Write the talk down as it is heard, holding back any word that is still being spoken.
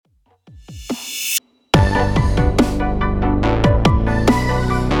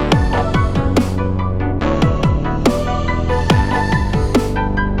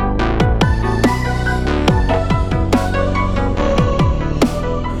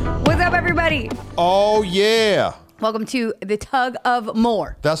everybody. Oh, yeah. Welcome to the Tug of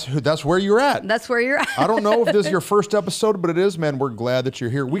More. That's where you're at. That's where you're at. I don't know if this is your first episode, but it is, man. We're glad that you're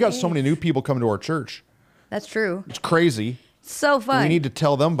here. We got so many new people coming to our church. That's true. It's crazy. So fun. We need to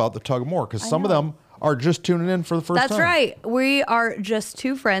tell them about the Tug of More because some of them are just tuning in for the first time. That's right. We are just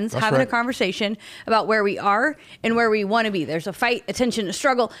two friends having a conversation about where we are and where we want to be. There's a fight, a tension, a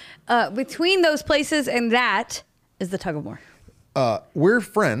struggle between those places, and that is the Tug of More. We're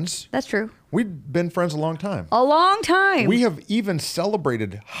friends. That's true. We've been friends a long time. A long time. We have even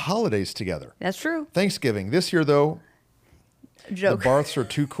celebrated holidays together. That's true. Thanksgiving. This year, though, Joke. the Barths are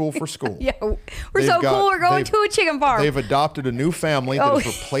too cool for school. Yeah, we're so cool. We're going to a chicken farm. They've adopted a new family that has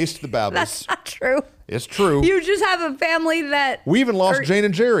replaced the Babbles. That's not true. It's true. You just have a family that we even lost Jane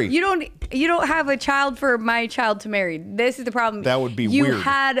and Jerry. You don't have a child for my child to marry. This is the problem. That would be weird.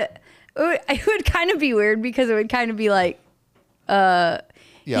 It would kind of be weird because it would kind of be like,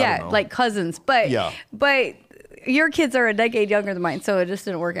 like cousins. But your kids are a decade younger than mine, so it just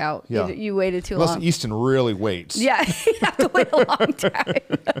didn't work out. Yeah. You waited too long. Unless Easton really waits. Yeah, you have to wait a long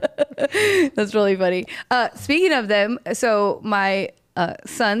time. That's really funny. Speaking of them, so my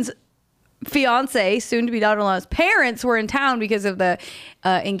son's fiance, soon to be daughter-in-law's parents were in town because of the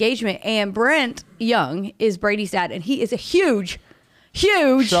engagement, and Brent Young is Brady's dad, and he is a huge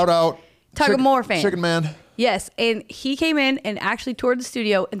shout out Tug of More fan. Chicken Man. Yes, and he came in and actually toured the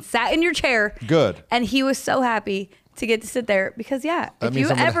studio and sat in your chair. Good. And he was so happy to get to sit there because, if you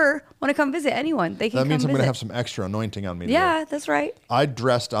ever want to come visit anyone, they can come visit. That means I'm going to have some extra anointing on me today. Yeah, that's right. I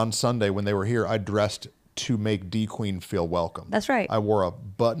dressed on Sunday when they were here. I dressed to make D Queen feel welcome. That's right. I wore a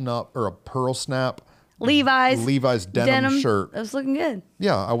button-up or a pearl snap. Levi's denim shirt. It was looking good.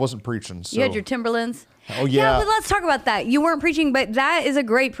 Yeah, I wasn't preaching. So. You had your Timberlands. Oh, yeah. But let's talk about that. You weren't preaching, but that is a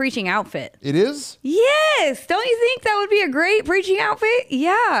great preaching outfit. It is? Yes. Don't you think that would be a great preaching outfit?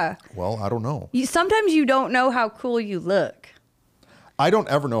 Yeah. Well, I don't know. Sometimes you don't know how cool you look. I don't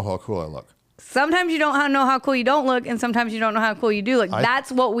ever know how cool I look. Sometimes you don't know how cool you don't look, and sometimes you don't know how cool you do look.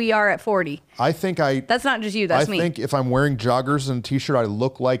 That's what we are at 40. That's not just you, that's me. I think if I'm wearing joggers and a t-shirt, I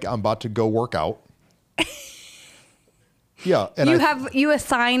look like I'm about to go work out. Yeah. And you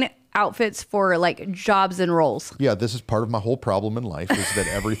assign outfits for like jobs and roles. Yeah, this is part of my whole problem in life is that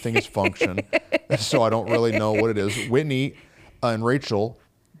everything is function. So I don't really know what it is. Whitney and Rachel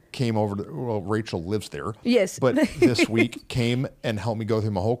came over Rachel lives there. Yes. But this week came and helped me go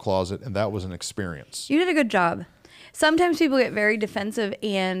through my whole closet, and that was an experience. You did a good job. Sometimes people get very defensive,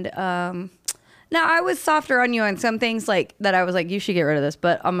 and now I was softer on you on some things like that. I was like, you should get rid of this,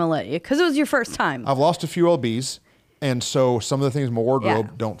 but I'm going to let you because it was your first time. I've lost a few LBs. And so some of the things in my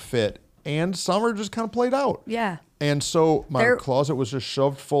wardrobe don't fit. And some are just kind of played out. Yeah. And so my closet was just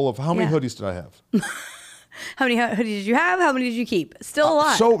shoved full of, how many hoodies did I have? How many hoodies did you have? How many did you keep? Still a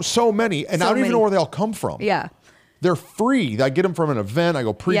lot. So many. And I don't even know where they all come from. Yeah. They're free. I get them from an event. I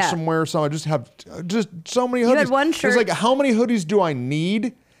go preach somewhere. So I just have just so many hoodies. You had one shirt. It's like, how many hoodies do I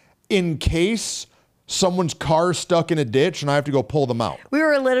need in case someone's car stuck in a ditch and I have to go pull them out? We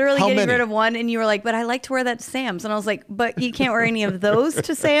were literally getting rid of one, and you were like, but I like to wear that to Sam's. And I was like, but you can't wear any of those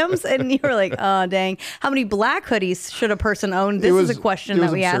to Sam's? And you were like, oh, dang. How many black hoodies should a person own? This is a question that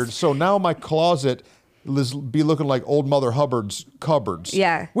we asked. So now my closet be looking like old Mother Hubbard's cupboards.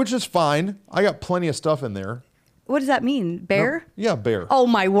 Yeah. Which is fine. I got plenty of stuff in there. What does that mean? Bare? No, yeah, bare. Oh,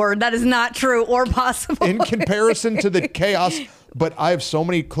 my word. That is not true or possible. In comparison to the chaos. But I have so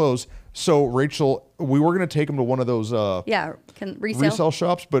many clothes. So Rachel, we were going to take them to one of those resale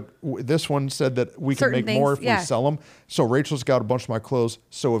shops, but this one said that we can make more if we sell them. So Rachel's got a bunch of my clothes.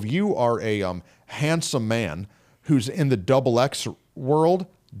 So if you are a handsome man who's in the XXX world,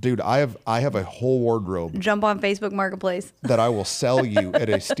 dude, I have a whole wardrobe. Jump on Facebook Marketplace. That I will sell you at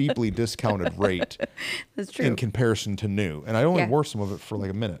a steeply discounted rate. That's true. In comparison to new. And I only wore some of it for like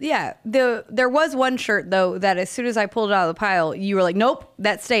a minute. Yeah. There was one shirt, though, that as soon as I pulled it out of the pile, you were like, nope,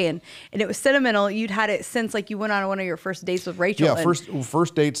 that's staying. And it was sentimental. You'd had it since like you went on one of your first dates with Rachel. Yeah,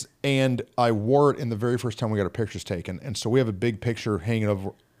 first dates. And I wore it in the very first time we got our pictures taken. And so we have a big picture hanging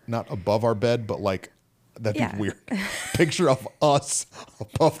over, not above our bed, but like, that'd be weird. Picture of us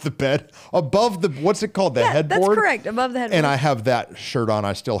above the bed, above the, what's it called? The headboard? That's correct. Above the headboard. And I have that shirt on.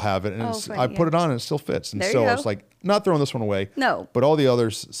 I still have it. And I put it on and it still fits. And so it's like, not throwing this one away. No. But all the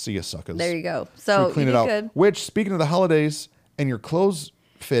others, see you suckers. There you go. So we clean it out. Good. Which, speaking of the holidays and your clothes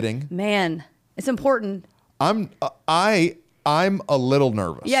fitting. Man, it's important. I I'm a little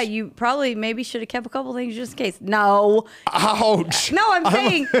nervous. Yeah, you probably maybe should have kept a couple things just in case. No. Ouch. No, I was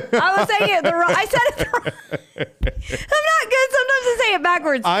saying it I said it the wrong. I'm not good. Sometimes I say it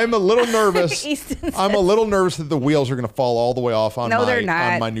backwards. I'm a little nervous. I'm a little nervous that the wheels are going to fall all the way off on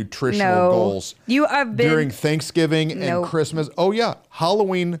my nutritional goals. You have been during Thanksgiving and Christmas. Oh yeah,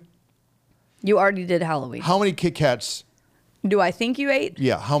 Halloween. You already did Halloween. How many Kit Kats? Do I think you ate?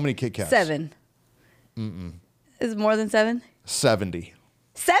 Yeah, how many Kit Kats? 7. Is it more than 7? 70.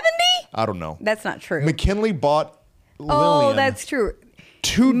 70? I don't know. That's not true. McKinley bought Lillian. Oh, that's true.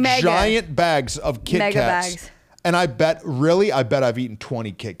 2 giant bags of Kit Kats. Bags. And I bet I've eaten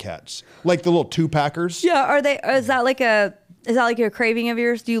 20 Kit Kats. Like the little 2-packers. Yeah, is that like a craving of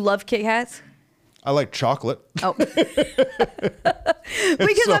yours? Do you love Kit Kats? I like chocolate. Oh.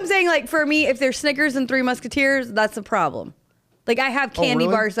 Because I'm saying, like, for me, if there's Snickers and 3 Musketeers, that's a problem. Like, I have candy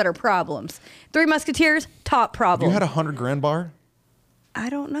bars that are problems. 3 Musketeers, top problem. You had a $100,000 bar? I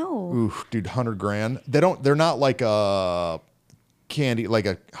don't know. Oof, dude, $100,000. They're not like a candy, like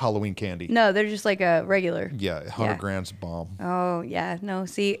a Halloween candy. No, they're just like a regular. Yeah, $100,000's a bomb. Oh yeah, no.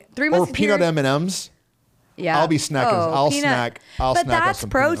 See, 3 Musketeers. Or peanut M&Ms. Yeah, I'll be snacking. I'll snack. But that's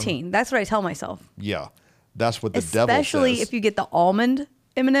protein. That's what I tell myself. Yeah, that's what the devil says. Especially if you get the almond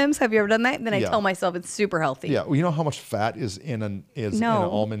M&Ms. Have you ever done that? Then I tell myself it's super healthy. Yeah, well, you know how much fat is in an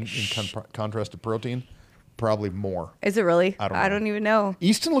almond in contrast to protein? Probably more. Is it really? I don't even know.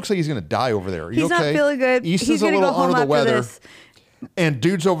 Easton looks like he's going to die over there. He's not feeling good. Easton's a little under the weather. And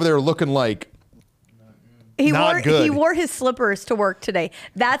dude's over there looking like He wore his slippers to work today.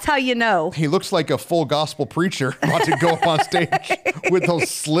 That's how you know. He looks like a full gospel preacher about to go up on stage with those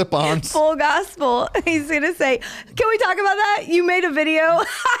slip-ons. Full gospel. He's going to say, can we talk about that? You made a video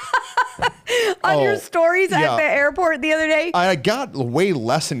on your stories at the airport the other day. I got way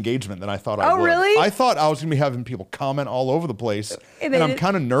less engagement than I thought I would. Oh, really? I thought I was going to be having people comment all over the place. And I'm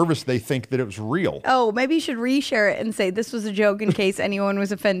kind of nervous they think that it was real. Oh, maybe you should reshare it and say this was a joke in case anyone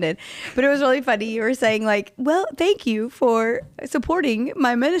was offended. But it was really funny. You were saying, like, well, thank you for supporting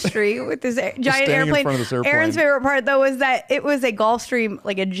my ministry with this giant airplane. Aaron's favorite part, though, was that it was a Gulfstream,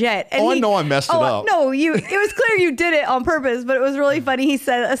 like a jet. And I know I messed it up. No, it was clear you did it on purpose, but it was really funny. He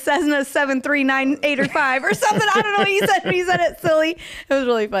said a Cessna 739 or 5 or something. I don't know what he said, but he said it silly. It was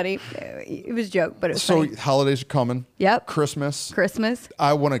really funny. It was a joke, but it was funny. So holidays are coming. Yep. Christmas.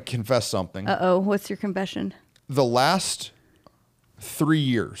 I want to confess something. Uh-oh. What's your confession? The last 3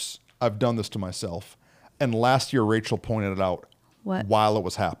 years, I've done this to myself. And last year, Rachel pointed it out while it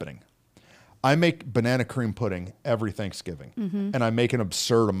was happening. I make banana cream pudding every Thanksgiving, and I make an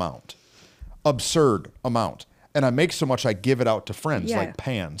absurd amount. And I make so much I give it out to friends, like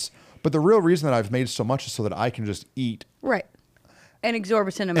pans. But the real reason that I've made so much is so that I can just eat. Right. An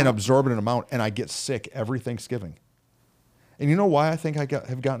exorbitant amount. And I get sick every Thanksgiving. And you know why I think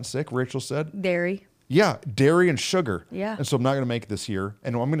have gotten sick, Rachel said? Dairy. Yeah, dairy and sugar. Yeah. And so I'm not going to make it this year.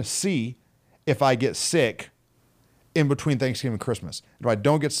 And I'm going to see if I get sick in between Thanksgiving and Christmas. If I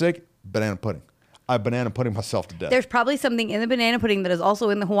don't get sick, banana pudding. I banana pudding myself to death. There's probably something in the banana pudding that is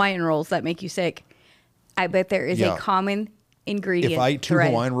also in the Hawaiian rolls that make you sick. I bet there is a common ingredient. If I eat 2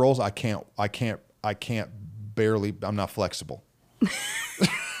 Hawaiian rolls, I can't barely, I'm not flexible.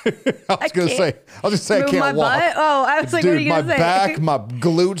 I was going to say I can't walk. Butt? Oh, I was like, what are you going to say? My back, my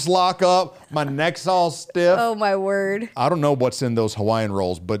glutes lock up, my neck's all stiff. Oh, my word. I don't know what's in those Hawaiian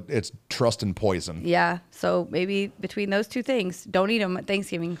rolls, but it's trust and poison. Yeah, so maybe between those 2 things, don't eat them at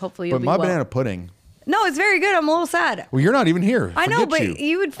Thanksgiving. Hopefully you'll be well. But my banana pudding. No, it's very good. I'm a little sad. Well, you're not even here. I know, but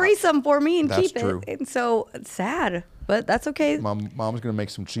you would freeze some for me and keep it. That's true. And so it's sad. But that's okay. Mom's going to make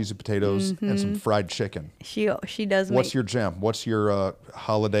some cheesy potatoes and some fried chicken. She does. What's your jam? What's your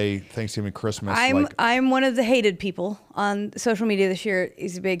holiday, Thanksgiving, Christmas? I'm one of the hated people on social media this year.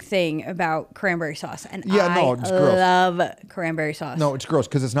 Is a big thing about cranberry sauce, and it's gross. Love cranberry sauce. No, it's gross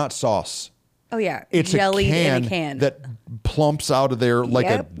because it's not sauce. Oh yeah, it's jelly in a can that plumps out of there like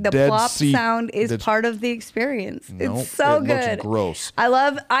a the dead plop sea. Sound is part of the experience. Nope, it's so good. Looks gross.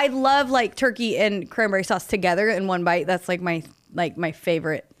 I love like turkey and cranberry sauce together in one bite. That's like my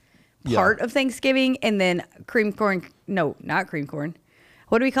favorite part of Thanksgiving. And then cream corn. No, not cream corn.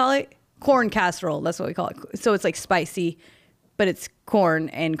 What do we call it? Corn casserole. That's what we call it. So it's like spicy, but it's corn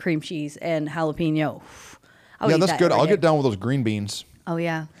and cream cheese and jalapeno. Yeah, that's good. I'll get down with those green beans. Oh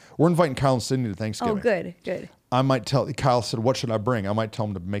yeah. We're inviting Kyle and Sydney to Thanksgiving. Oh, good. I might tell Kyle said, "What should I bring?" I might tell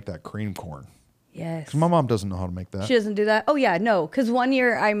him to make that cream corn. Yes. 'Cause my mom doesn't know how to make that. She doesn't do that. Oh yeah, no. Because one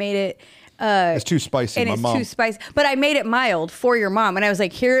year I made it It's too spicy. And too spicy. But I made it mild for your mom. And I was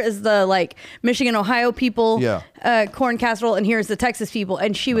like, here is the like Michigan, Ohio people corn casserole, and here's the Texas people.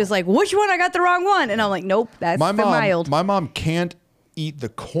 And she was like, which one? I got the wrong one. And I'm like, nope, that's the mild. My mom can't eat the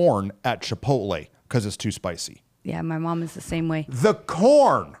corn at Chipotle because it's too spicy. Yeah, my mom is the same way. The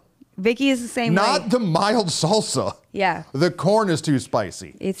corn. Vicky is the same way. Not the mild salsa. Yeah. The corn is too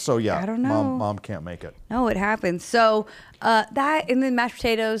spicy. I don't know. Mom can't make it. No, it happens. So that and then mashed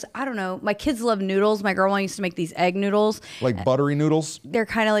potatoes. I don't know. My kids love noodles. My girl used to make these egg noodles. Like buttery noodles? They're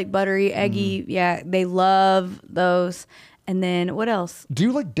kind of like buttery, eggy. Yeah, they love those. And then what else? Do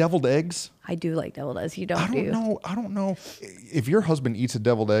you like deviled eggs? I do like deviled eggs. You I don't know. If your husband eats a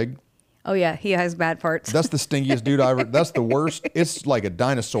deviled egg. Oh, yeah. He has bad parts. That's the stingiest dude I ever. That's the worst. It's like a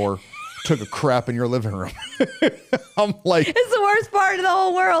dinosaur took a crap in your living room. I'm like. It's the worst part of the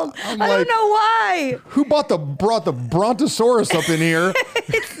whole world. I don't know why. Who brought the Brontosaurus up in here?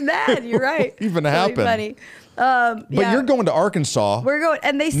 It's bad. You're right. What even happened? Funny. But you're going to Arkansas. We're going,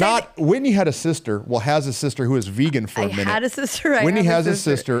 and they said Whitney had a sister. Well, has a sister who is vegan for a minute. I had a sister. Whitney has a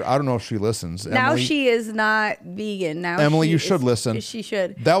sister. I don't know if she listens. Now she is not vegan. Now Emily, you should listen. She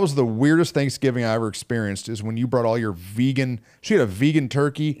should. That was the weirdest Thanksgiving I ever experienced. Is when you brought all your vegan. She had a vegan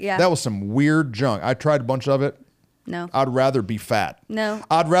turkey. Yeah. That was some weird junk. I tried a bunch of it. No. I'd rather be fat. No.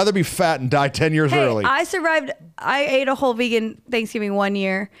 I'd rather be fat and die 10 years early. I survived. I ate a whole vegan Thanksgiving one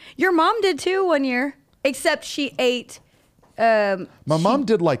year. Your mom did too one year. Except she ate. My mom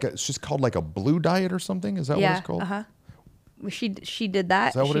did she's called like a blue diet or something. Is that what it's called? She did that.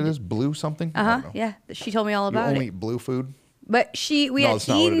 Is that what it is? Blue something? Yeah. She told me all about it. You only eat blue food? But we had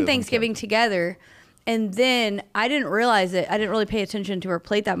eaten Thanksgiving together, and then I didn't realize it. I didn't really pay attention to her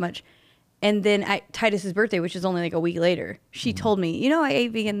plate that much. And then at Titus's birthday, which is only like a week later, she told me, I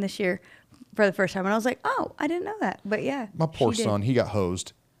ate vegan this year for the first time. And I was like, oh, I didn't know that. But yeah. My poor son, he got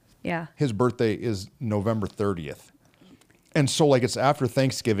hosed. Yeah. His birthday is November 30th. And so it's after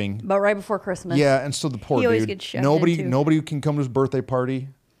Thanksgiving. But right before Christmas. Yeah, and so the poor dude, gets shoved nobody can come to his birthday party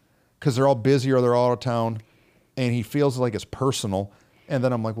because they're all busy or they're all out of town, and he feels like it's personal. And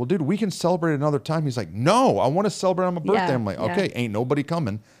then I'm like, well, dude, we can celebrate another time. He's like, no, I want to celebrate on my birthday. Yeah, I'm like, okay, ain't nobody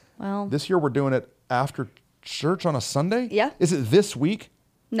coming. Well, this year we're doing it after church on a Sunday? Yeah. Is it this week?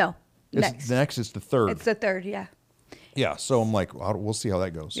 No. Next is the 3rd. It's the 3rd, yeah. Yeah, so I'm like, we'll see how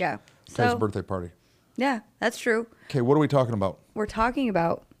that goes. Yeah. His birthday party. Yeah, that's true. Okay, what are we talking about? We're talking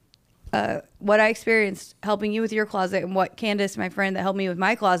about what I experienced helping you with your closet and what Candace, my friend that helped me with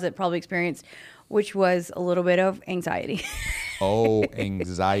my closet, probably experienced, which was a little bit of anxiety. Oh,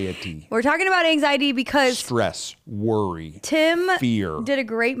 anxiety. We're talking about anxiety because stress, worry, Tim fear. Did a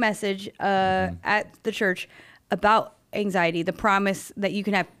great message at the church about anxiety, the promise that you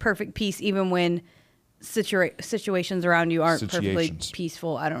can have perfect peace even when situations around you aren't perfectly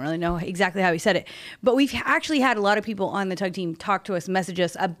peaceful. I don't really know exactly how he said it, but we've actually had a lot of people on the Tug team talk to us, message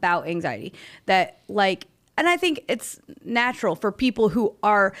us about anxiety that and I think it's natural for people who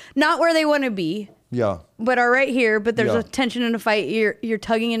are not where they want to be. Yeah. But are right here, but there's a tension in a fight. You're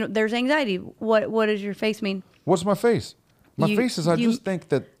tugging and there's anxiety. What does your face mean? What's my face? My face is, I just think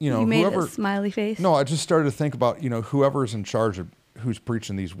that, you made a smiley face. No, I just started to think about, whoever's in charge of who's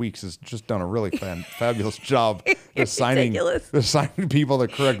preaching these weeks has just done a really fabulous job assigning people the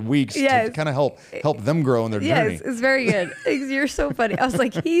correct weeks to kind of help them grow in their journey. Yes, it's very good. You're so funny. I was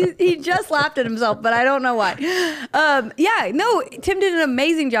like, he just laughed at himself, but I don't know why. Tim did an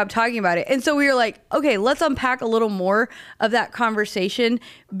amazing job talking about it. And so we were like, okay, let's unpack a little more of that conversation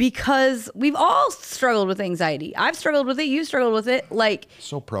because we've all struggled with anxiety. I've struggled with it. You've struggled with it.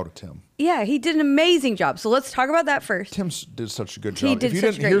 So proud of Tim. Yeah, he did an amazing job. So let's talk about that first. Tim did such a good job.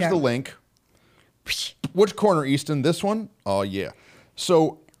 Here's the link. Which corner, Easton? This one? Oh, yeah.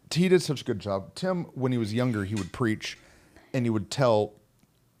 So he did such a good job. Tim, when he was younger, he would preach and he would tell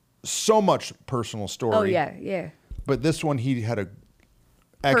so much personal story. Oh, yeah, yeah. But this one, he had a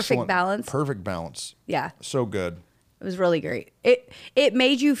perfect balance. Perfect balance. Yeah. So good. It was really great. It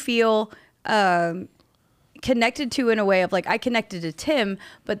made you feel connected to in a way of I connected to Tim,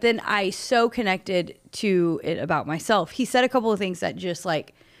 but then I so connected to it about myself. He said a couple of things that just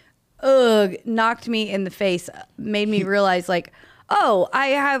knocked me in the face, made me realize I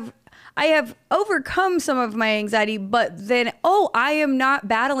have overcome some of my anxiety, but then, I am not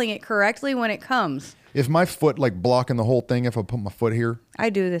battling it correctly when it comes. If my foot blocking the whole thing, if I put my foot here. I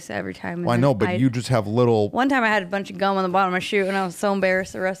do this every time. Well, I know, but you just have little. One time I had a bunch of gum on the bottom of my shoe and I was so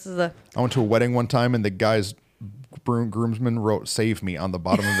embarrassed the rest of the. I went to a wedding one time and the guy's groomsman wrote "Save me" on the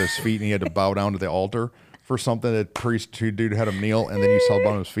bottom of his feet and he had to bow down to the altar for something that priest dude had him kneel, and then you saw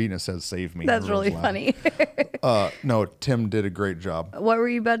on his feet and it says "Save me." That's really funny. No, Tim did a great job. What were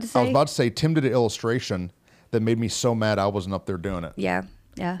you about to say? I was about to say Tim did an illustration that made me so mad I wasn't up there doing it. Yeah.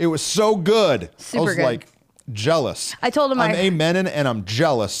 It was so good. Super I was good. like jealous. I told him I'm amening, and I'm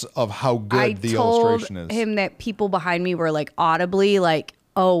jealous of how good the illustration is. I told him that people behind me were like audibly like,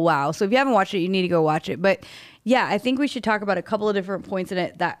 "Oh wow!" So if you haven't watched it, you need to go watch it. But yeah, I think we should talk about a couple of different points in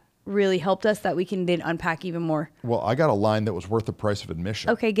it that really helped us that we can then unpack even more. Well, I got a line that was worth the price of admission.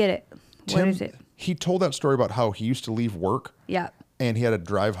 Okay, get it. What is it? He told that story about how he used to leave work. Yeah. And he had to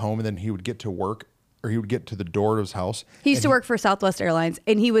drive home, and then he would get to work, or he would get to the door of his house. He used to work for Southwest Airlines,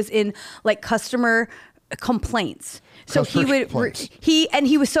 and he was in like customer complaints. So he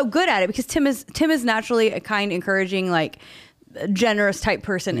was so good at it because Tim is naturally a kind, encouraging, like generous type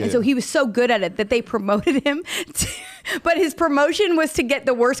person. Yeah, and so he was so good at it that they promoted him but his promotion was to get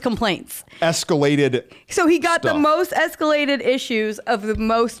the worst complaints. Escalated. So he got stuff. the most escalated issues of the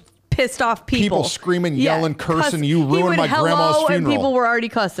most pissed off people. People screaming, yelling, cursing, you ruined my grandma's funeral. And people were already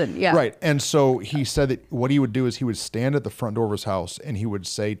cussing. Yeah. Right. And so he said that what he would do is he would stand at the front door of his house and he would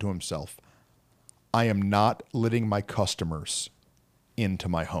say to himself, I am not letting my customers into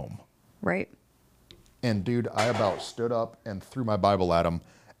my home. Right. And dude, I about stood up and threw my Bible at him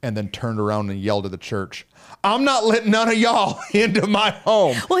and then turned around and yelled at the church, I'm not letting none of y'all into my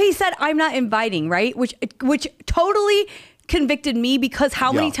home. Well, he said, I'm not inviting, right? Which totally convicted me because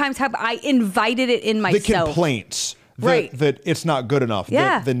how many times have I invited it in myself? The complaints. That it's not good enough.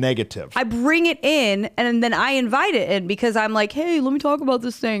 Yeah. The negative. I bring it in and then I invite it in because I'm like, hey, let me talk about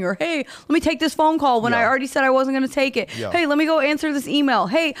this thing. Or, hey, let me take this phone call when I already said I wasn't going to take it. Yeah. Hey, let me go answer this email.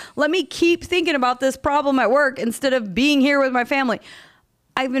 Hey, let me keep thinking about this problem at work instead of being here with my family.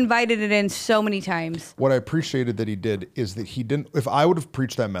 I've invited it in so many times. What I appreciated that he did is that he didn't, if I would have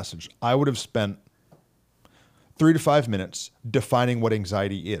preached that message, I would have spent 3 to 5 minutes defining what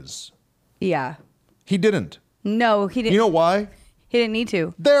anxiety is. Yeah. He didn't. No, he didn't. You know why? He didn't need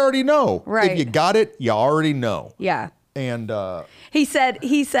to. They already know. Right. If you got it, you already know. Yeah. And he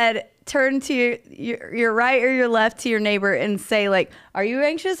said, turn to your right or your left to your neighbor and say like, are you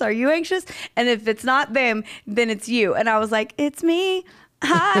anxious? Are you anxious? And if it's not them, then it's you. And I was like, it's me.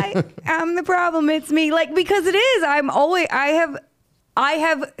 Hi, I'm the problem. It's me. Like, because it is. I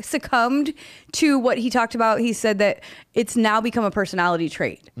have succumbed to what he talked about. He said that it's now become a personality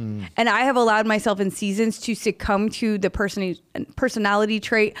trait. And I have allowed myself in seasons to succumb to the personality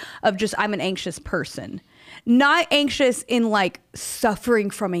trait of just, I'm an anxious person. Not anxious in like suffering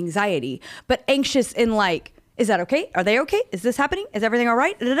from anxiety, but anxious in like, is that okay? Are they okay? Is this happening? Is everything all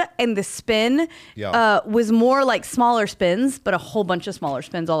right? And the spin was more like smaller spins, but a whole bunch of smaller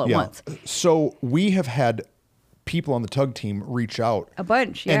spins all at once. So we have had people on the Tug team reach out. A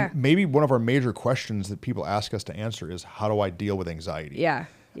bunch, yeah. And maybe one of our major questions that people ask us to answer is, how do I deal with anxiety? Yeah,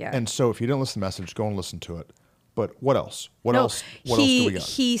 yeah. And so if you didn't listen to the message, go and listen to it. But what else? What else do we got?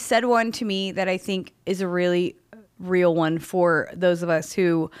 He said one to me that I think is a really real one for those of us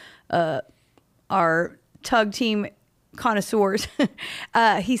who are Tug team connoisseurs.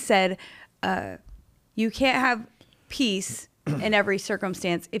 He said, you can't have peace in every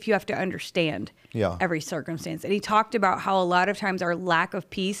circumstance if you have to understand every circumstance. And he talked about how a lot of times our lack of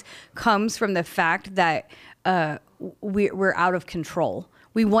peace comes from the fact that we're out of control.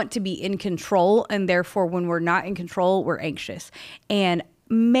 We want to be in control, and therefore when we're not in control, we're anxious. And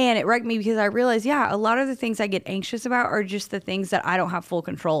man, it wrecked me because I realized, a lot of the things I get anxious about are just the things that I don't have full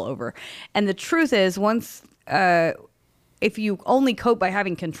control over. And the truth is, if you only cope by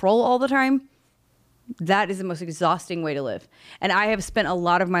having control all the time, that is the most exhausting way to live. And I have spent a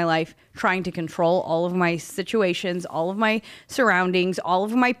lot of my life trying to control all of my situations, all of my surroundings, all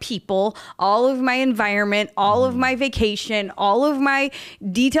of my people, all of my environment, all of my vacation, all of my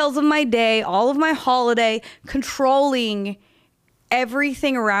details of my day, all of my holiday, controlling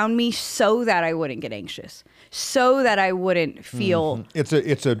everything around me so that I wouldn't get anxious, so that I wouldn't feel. It's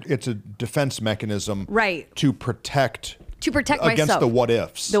a defense mechanism, right, to protect myself against the what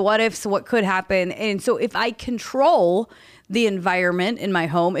ifs. The what ifs, what could happen. And so if I control the environment in my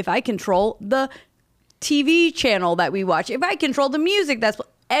home, if I control the TV channel that we watch, if I control the music,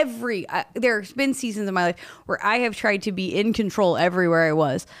 there's been seasons in my life where I have tried to be in control everywhere I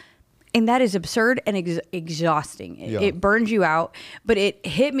was. And that is absurd and exhausting. It burns you out. But it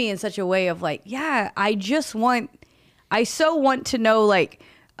hit me in such a way of like, I so want to know, like,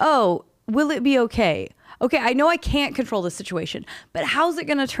 oh, will it be okay? okay, I know I can't control the situation, but how's it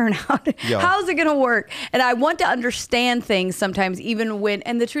going to turn out? How's it going to work? And I want to understand things sometimes, even when,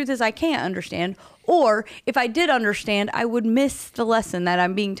 and the truth is I can't understand. Or if I did understand, I would miss the lesson that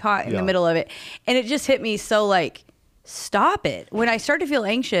I'm being taught in the middle of it. And it just hit me so like, stop it. When I start to feel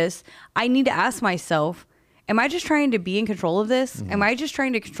anxious, I need to ask myself, am I just trying to be in control of this? Mm-hmm. Am I just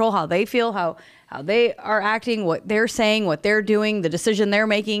trying to control how they feel, how they are acting, what they're saying, what they're doing, the decision they're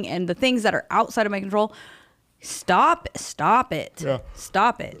making, and the things that are outside of my control? Stop it. Yeah.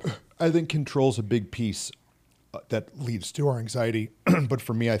 Stop it. I think control's a big piece that leads to our anxiety. But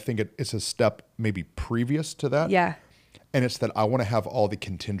for me, I think it's a step maybe previous to that. Yeah. And it's that I want to have all the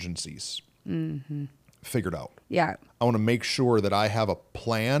contingencies figured out. Yeah. I want to make sure that I have a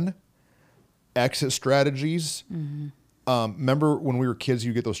plan, exit strategies. Remember when we were kids,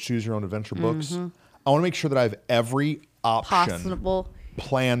 you get those choose your own adventure books? I want to make sure that I have every option possible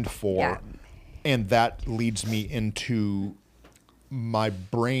planned for. Yeah. And that leads me into my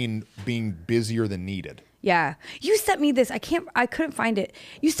brain being busier than needed. Yeah. You sent me this. I couldn't find it.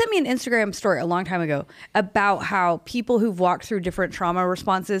 You sent me an Instagram story a long time ago about how people who've walked through different trauma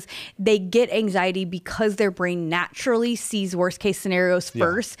responses, they get anxiety because their brain naturally sees worst case scenarios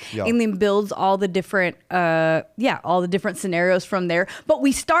first and then builds all the different, all the different scenarios from there. But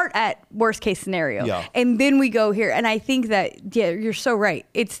we start at worst case scenario and then we go here. And I think that, you're so right.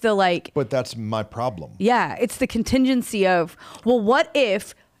 It's the like. But that's my problem. Yeah. It's the contingency of, well, what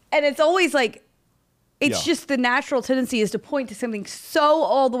if, and it's always like, it's just the natural tendency is to point to something so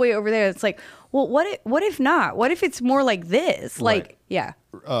all the way over there. It's like, well, what if not? What if it's more like this? Like,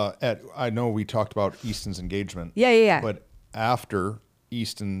 I know we talked about Easton's engagement. Yeah. But after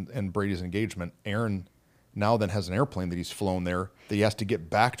Easton and Brady's engagement, Aaron now then has an airplane that he's flown there that he has to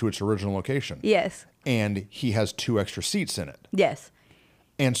get back to its original location. Yes. And he has 2 extra seats in it. Yes.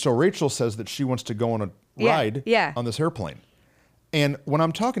 And so Rachel says that she wants to go on a ride on this airplane. And when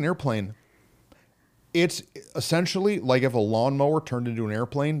I'm talking airplane, it's essentially like if a lawnmower turned into an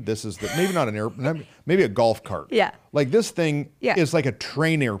airplane. This is maybe not an airplane, maybe a golf cart. Yeah. Like this thing is like a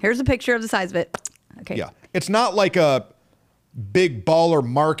train airplane. Here's a picture of the size of it. Okay. Yeah. It's not like a big baller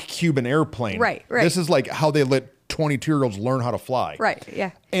Mark Cuban airplane. Right. This is like how they let 22-year-olds learn how to fly. Right.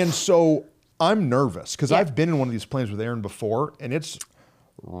 Yeah. And so I'm nervous because I've been in one of these planes with Aaron before and it's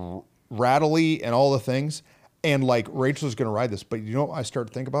rattly and all the things. And like Rachel's going to ride this, but you know what I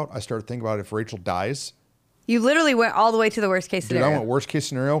started thinking about? I started thinking about if Rachel dies. You literally went all the way to the worst case scenario. I went worst case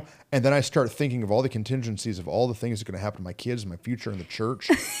scenario. And then I start thinking of all the contingencies of all the things that are going to happen to my kids, my future in the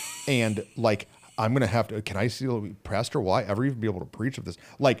church. And like, I'm going to have to, can I see, Pastor, will I ever even be able to preach of this?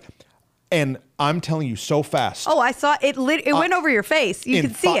 Like, and I'm telling you so fast. Oh, I saw it. It went over your face. You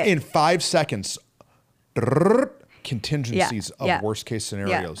could see it. In 5 seconds, contingencies of worst case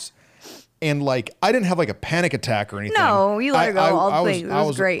scenarios. And like, I didn't have like a panic attack or anything. No, you let it go. I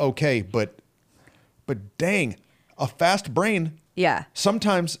was great. Okay, but dang, a fast brain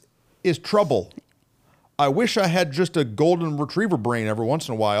sometimes is trouble. I wish I had just a golden retriever brain every once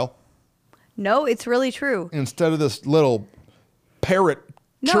in a while. No, it's really true. Instead of this little parrot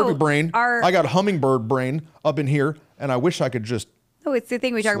chirpy brain, I got hummingbird brain up in here, and I wish I could just. Oh, it's the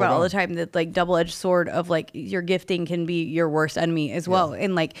thing we talk about all the time, that like double-edged sword of like your gifting can be your worst enemy as well.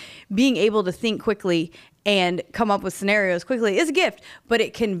 And like being able to think quickly and come up with scenarios quickly is a gift, but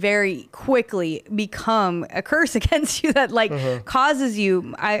it can very quickly become a curse against you that like causes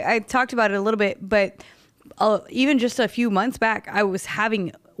you. I talked about it a little bit, but even just a few months back, I was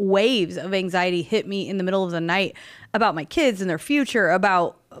having waves of anxiety hit me in the middle of the night about my kids and their future,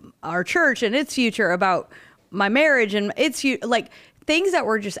 about our church and its future, about my marriage and its like things that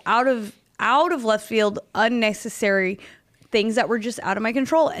were just out of left field, unnecessary things that were just out of my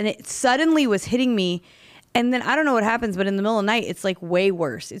control. And it suddenly was hitting me. And then I don't know what happens, but in the middle of the night, it's like way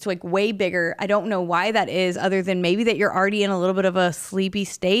worse. It's like way bigger. I don't know why that is, other than maybe that you're already in a little bit of a sleepy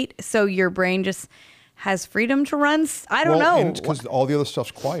state. So your brain just has freedom to run. I don't know. And it's because all the other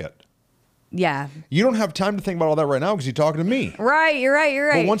stuff's quiet. Yeah. You don't have time to think about all that right now because you're talking to me. Right. You're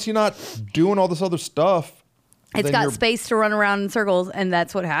right. But once you're not doing all this other stuff, it's got space to run around in circles, and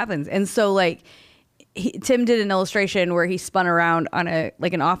that's what happens. And so, like, Tim did an illustration where he spun around on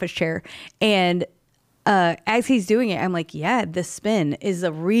an office chair, and as he's doing it, I'm like, yeah, this spin is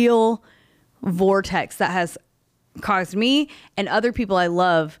a real vortex that has caused me and other people I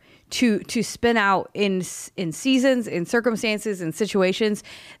love to spin out in seasons, in circumstances, in situations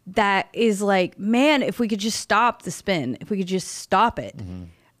that is like, man, if we could just stop the spin, if we could just stop it,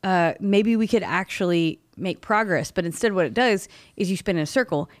 maybe we could actually make progress. But instead what it does is you spin in a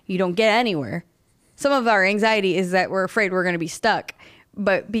circle. You don't get anywhere. Some of our anxiety is that we're afraid we're going to be stuck.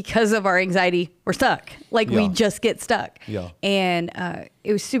 but because of our anxiety, we're stuck. Like we just get stuck. Yeah. And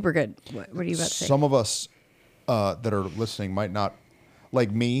it was super good. What are you about to say? Some of us that are listening might not,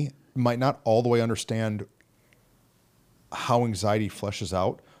 like me, might not all the way understand how anxiety fleshes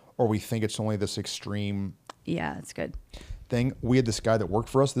out, or we think it's only this extreme. Yeah, it's good. Thing. We had this guy that worked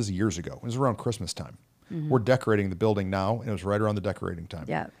for us. This is years ago. It was around Christmas time. Mm-hmm. We're decorating the building now, and it was right around the decorating time.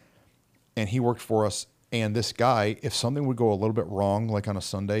 Yeah. And he worked for us. And this guy, if something would go a little bit wrong, like on a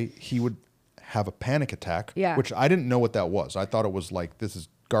Sunday, he would have a panic attack, which I didn't know what that was. I thought it was like, this is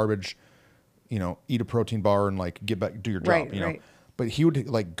garbage, eat a protein bar and like get back, do your job, know. But he would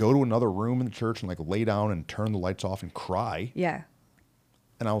like go to another room in the church and like lay down and turn the lights off and cry. Yeah.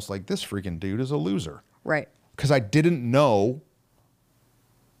 And I was like, this freaking dude is a loser. Right. Because I didn't know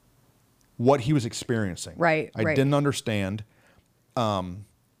what he was experiencing. Right. I didn't understand.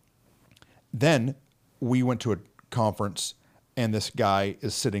 Then we went to a conference, and this guy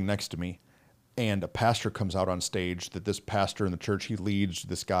is sitting next to me, and a pastor comes out on stage that this pastor in the church he leads,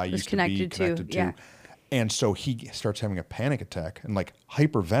 this guy used to be connected to. Yeah. And so he starts having a panic attack and like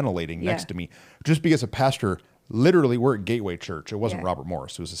hyperventilating next to me, just because a pastor, literally, we're at Gateway Church. It wasn't Robert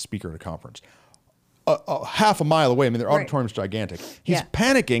Morris. It was a speaker at a conference. Half a mile away. I mean, their auditorium's gigantic. He's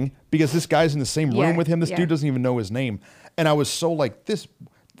panicking because this guy's in the same room with him. This dude doesn't even know his name. And I was so like, this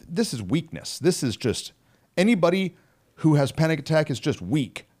is weakness. This is just, anybody who has panic attack is just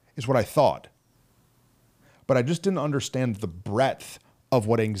weak, is what I thought. But I just didn't understand the breadth of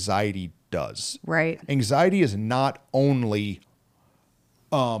what anxiety does. Right. Anxiety is not only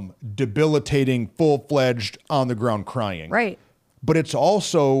debilitating, full-fledged, on the ground crying. Right. But it's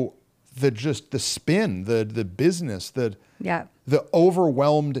also the spin, the business, the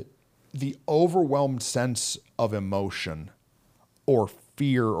overwhelmed sense of emotion or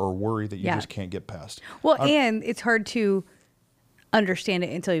fear or worry that you just can't get past. Well, and it's hard to understand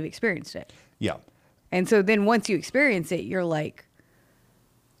it until you've experienced it. Yeah. And so then once you experience it, you're like,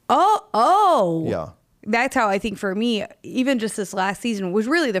 oh. Yeah. That's how I think for me, even just this last season was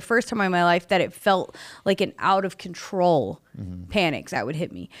really the first time in my life that it felt like an out of control panics that would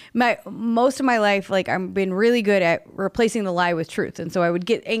hit me. Most of my life, like I've been really good at replacing the lie with truth. And so I would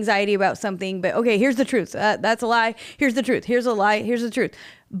get anxiety about something, but okay, here's the truth. That's a lie. Here's the truth. Here's a lie. Here's the truth.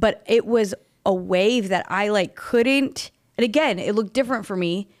 But it was a wave that I like couldn't, and again, it looked different for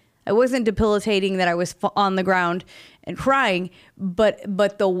me. It wasn't debilitating that I was on the ground and crying, but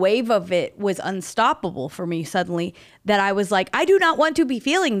the wave of it was unstoppable for me suddenly, that I was like, I do not want to be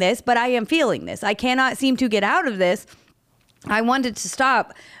feeling this, but I am feeling this. I cannot seem to get out of this. I wanted to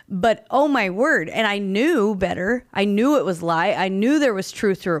stop, but oh my word. And I knew better. I knew it was lie. I knew there was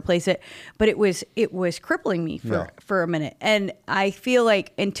truth to replace it, but it was crippling me for a minute. And I feel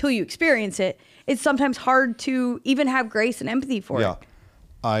like until you experience it, it's sometimes hard to even have grace and empathy for it.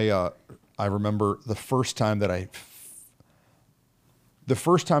 I remember the first time that I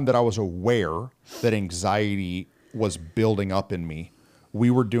was aware that anxiety was building up in me. We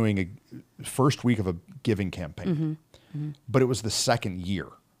were doing a first week of a giving campaign, but it was the second year.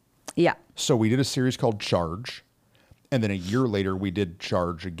 Yeah. So we did a series called Charge, and then a year later we did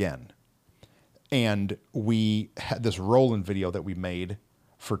Charge again. And we had this roll-in video that we made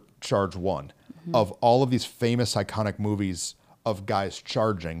for Charge 1 of all of these famous iconic movies of guys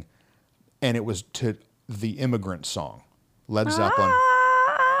charging, and it was to the Immigrant song, Led Zeppelin.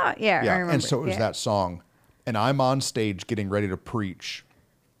 Yeah, I remember. And so it was that song, and I'm on stage getting ready to preach,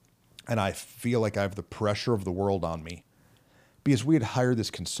 and I feel like I have the pressure of the world on me, because we had hired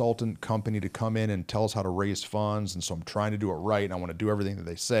this consultant company to come in and tell us how to raise funds, and so I'm trying to do it right, and I want to do everything that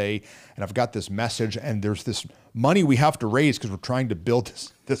they say, and I've got this message, and there's this money we have to raise because we're trying to build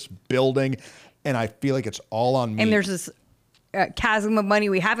this building, and I feel like it's all on me. And there's this chasm of money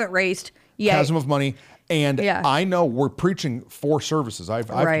we haven't raised yet. Chasm of money. And I know we're preaching 4 services.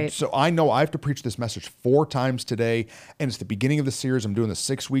 So I know I have to preach this message 4 times today. And it's the beginning of the series. I'm doing the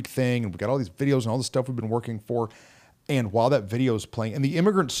 6-week thing. And we got all these videos and all the stuff we've been working for. And while that video is playing, and the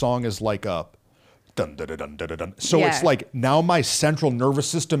Immigrant song is like a dun dun dun dun dun dun. So it's like now my central nervous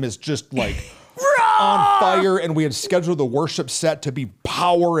system is just like on fire. And we had scheduled the worship set to be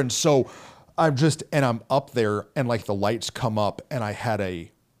power. And so I'm up there, and like the lights come up, and I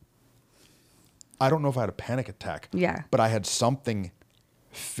don't know if I had a panic attack. Yeah. But I had something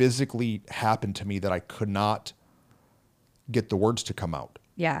physically happen to me that I could not get the words to come out.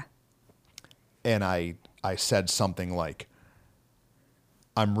 Yeah. And I said something like,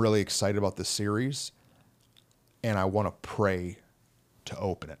 I'm really excited about this series, and I want to pray to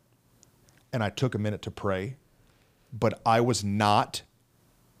open it. And I took a minute to pray, but I was not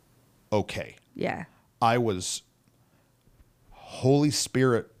okay. Yeah. I was Holy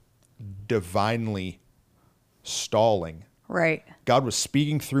Spirit divinely stalling. Right. God was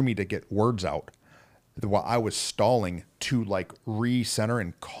speaking through me to get words out while I was stalling to like recenter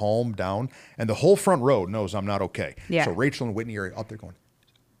and calm down. And the whole front row knows I'm not okay. Yeah. So Rachel and Whitney are up there going,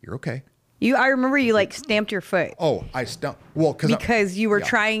 "You're okay." I remember you like stamped your foot. Oh, I stamped. Well, because you were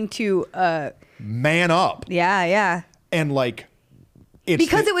trying to man up. Yeah, yeah. And like, it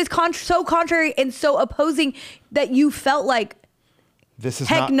was so contrary and so opposing that you felt like, this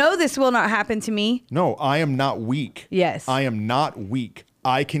will not happen to me. No, I am not weak. Yes. I am not weak.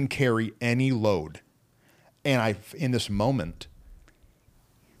 I can carry any load. And in this moment,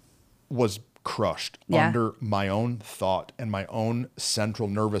 was crushed under my own thought and my own central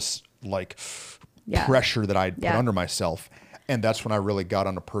nervous pressure that I'd put under myself. And that's when I really got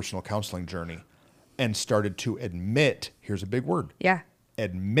on a personal counseling journey and started to admit, here's a big word. Yeah.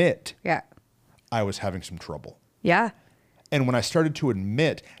 Admit. Yeah. I was having some trouble. Yeah. And when I started to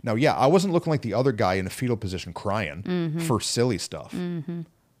admit, now, I wasn't looking like the other guy in a fetal position crying for silly stuff. Mm-hmm.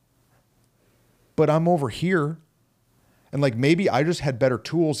 But I'm over here. And like, maybe I just had better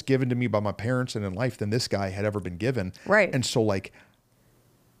tools given to me by my parents and in life than this guy had ever been given. Right. And so like,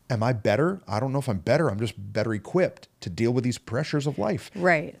 am I better? I don't know if I'm better. I'm just better equipped to deal with these pressures of life.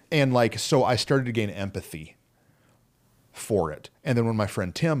 Right. And like, so I started to gain empathy for it. And then when my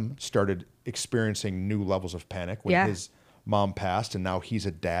friend Tim started experiencing new levels of panic when his mom passed and now he's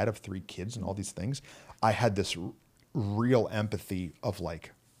a dad of 3 kids and all these things, I had this real empathy of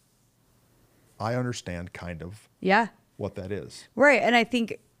like, I understand kind of what that is. Right. And I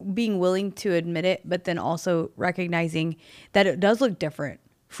think being willing to admit it, but then also recognizing that it does look different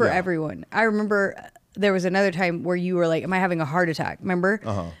for everyone. I remember there was another time where you were like, am I having a heart attack? Remember?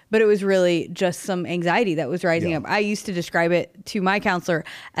 Uh-huh. But it was really just some anxiety that was rising up. I used to describe it to my counselor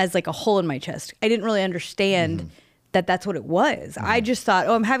as like a hole in my chest. I didn't really understand that that's what it was. I just thought,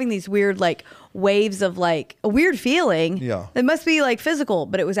 I'm having these weird like waves of like a weird feeling that must be like physical,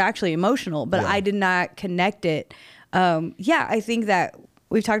 but it was actually emotional. But I did not connect it. I think that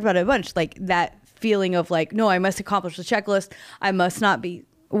we've talked about it a bunch, like that feeling of like, no, I must accomplish the checklist. I must not be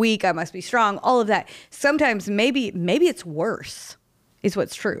weak. I must be strong. All of that. Sometimes maybe it's worse is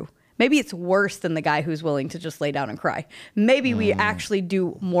what's true. Maybe it's worse than the guy who's willing to just lay down and cry. Maybe we actually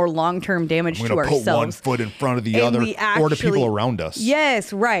do more long-term damage to ourselves. Put one foot in front of the other or to people around us.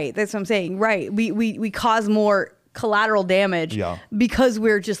 Yes, right. That's what I'm saying. Right. We cause more collateral damage because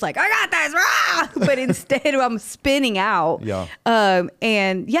we're just like, I got this, rah! But instead I'm spinning out.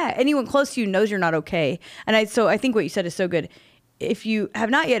 Anyone close to you knows you're not okay. And I think what you said is so good. If you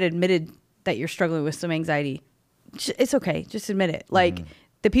have not yet admitted that you're struggling with some anxiety, it's okay. Just admit it. Like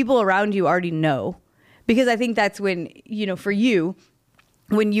the people around you already know, because I think that's when, for you,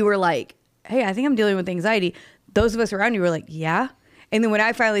 when you were like, hey, I think I'm dealing with anxiety. Those of us around you were like, yeah. And then when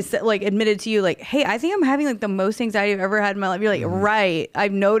I finally admitted to you, like, hey, I think I'm having like the most anxiety I've ever had in my life. You're like, right.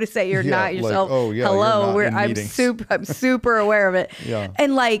 I've noticed that you're not yourself. Like, hello. I'm super aware of it.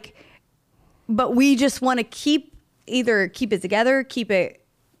 And like, but we just want to keep it together, keep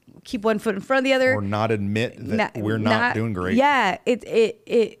one foot in front of the other, or not admit that we're not doing great. Yeah.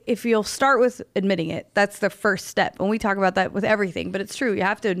 If you'll start with admitting it, that's the first step. And we talk about that with everything, but it's true. You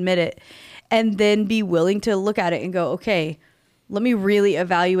have to admit it and then be willing to look at it and go, okay, let me really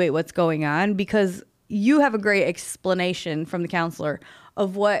evaluate what's going on, because you have a great explanation from the counselor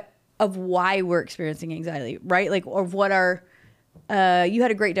of why we're experiencing anxiety, right? Like, or what you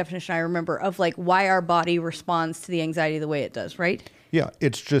had a great definition, I remember, of like why our body responds to the anxiety the way it does, right? Yeah.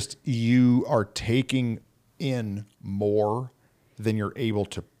 It's just, you are taking in more than you're able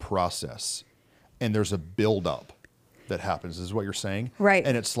to process. And there's a buildup that happens, is what you're saying. Right.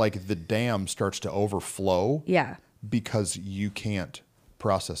 And it's like the dam starts to overflow. Yeah. Because you can't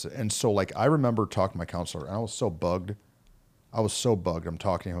process it. And so like, I remember talking to my counselor and I was so bugged. I'm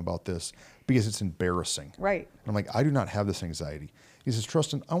talking to him about this because it's embarrassing. Right. And I'm like, I do not have this anxiety. He says,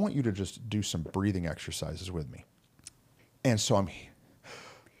 Trustin, I want you to just do some breathing exercises with me. And so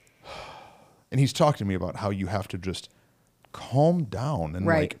and he's talking to me about how you have to just calm down and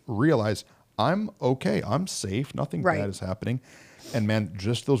like realize I'm okay. I'm safe. Nothing bad is happening. And man,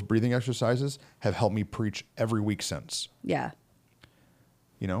 just those breathing exercises have helped me preach every week since. Yeah.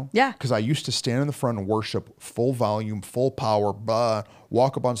 Yeah. Because I used to stand in the front and worship full volume, full power,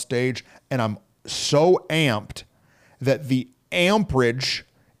 walk up on stage, and I'm so amped that the amperage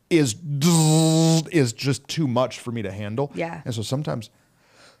is just too much for me to handle. Yeah. And so sometimes,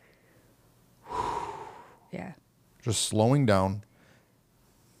 just slowing down,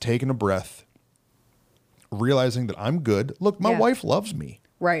 taking a breath, realizing that I'm good. Look, my wife loves me.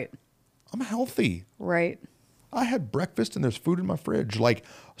 Right. I'm healthy. Right. I had breakfast and there's food in my fridge. Like,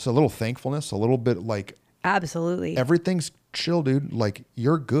 it's a little thankfulness, a little bit like. Absolutely. Everything's chill, dude. Like,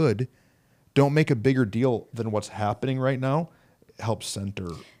 you're good. Don't make a bigger deal than what's happening right now. Help center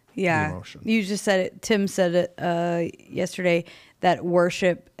the emotion. You just said it. Tim said it yesterday that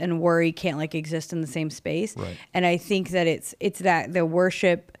worship and worry can't like exist in the same space. Right. And I think that it's that the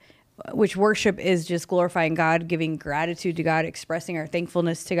worship, which worship is just glorifying God, giving gratitude to God, expressing our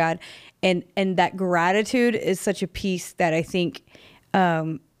thankfulness to God. And that gratitude is such a piece that I think,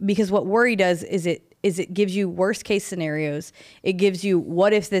 because what worry does is it gives you worst case scenarios. It gives you,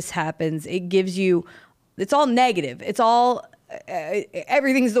 what if this happens? It gives you, it's all negative. It's all,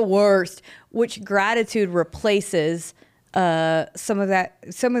 everything's the worst, which gratitude replaces some of that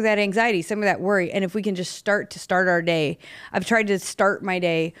anxiety, some of that worry. And if we can just start our day, I've tried to start my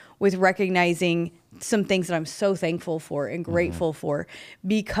day with recognizing some things that I'm so thankful for and grateful for,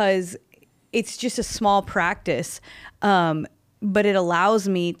 because it's just a small practice. But it allows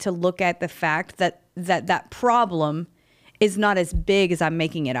me to look at the fact that problem is not as big as I'm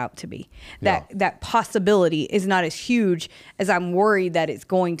making it out to be. That possibility is not as huge as I'm worried that it's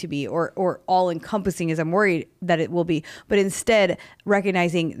going to be, or all encompassing as I'm worried that it will be. But instead,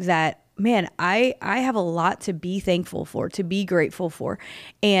 recognizing that, man, I have a lot to be thankful for, to be grateful for.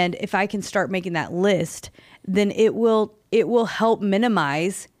 And if I can start making that list, then it will help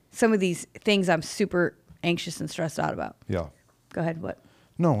minimize some of these things I'm super anxious and stressed out about. Yeah. Go ahead. What?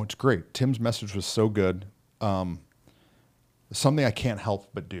 No, it's great. Tim's message was so good. Something I can't help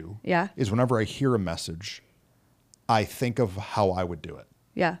but do is whenever I hear a message, I think of how I would do it.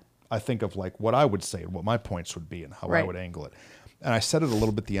 Yeah. I think of like what I would say and what my points would be and how I would angle it. And I said it a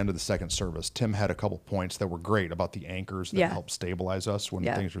little bit at the end of the second service. Tim had a couple points that were great about the anchors that help stabilize us when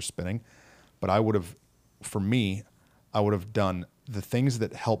things are spinning. But I would have done the things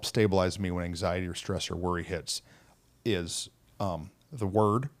that help stabilize me when anxiety or stress or worry hits is the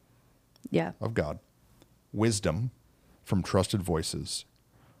word of God, wisdom from trusted voices,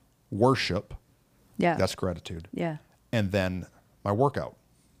 worship, that's gratitude, and then my workout,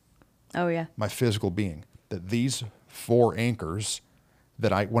 my physical being. That these 4 anchors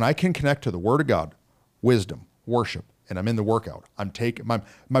that when I can connect to the word of God, wisdom, worship, and I'm in the workout, I'm taking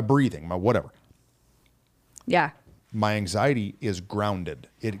my breathing, my whatever. Yeah. My anxiety is grounded.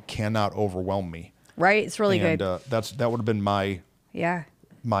 It cannot overwhelm me. Right. It's really good. That would have been my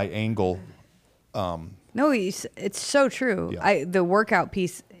angle. No, it's so true. Yeah. The workout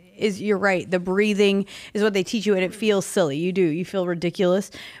piece is, you're right. The breathing is what they teach you, and it feels silly. You feel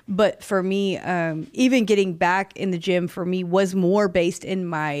ridiculous. But for me, even getting back in the gym for me was more based in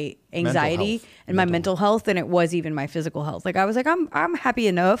my anxiety and my mental health than it was even my physical health. Like I was like, I'm happy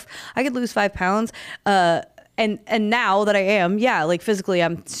enough. I could lose 5 pounds. And now that I am, like physically,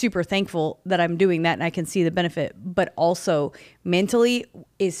 I'm super thankful that I'm doing that and I can see the benefit. But also mentally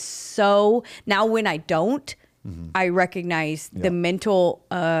is so, now when I don't, I recognize the mental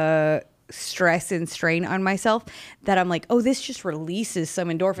stress and strain on myself that I'm like, oh, this just releases some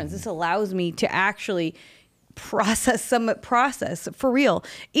endorphins. This allows me to actually process for real.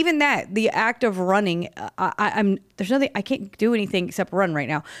 Even that, the act of running, there's nothing, I can't do anything except run right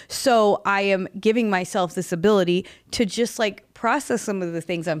now. So I am giving myself this ability to just like process some of the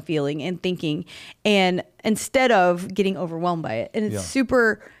things I'm feeling and thinking, and instead of getting overwhelmed by it. And it's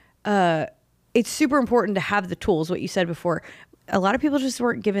super important to have the tools, what you said before. A lot of people just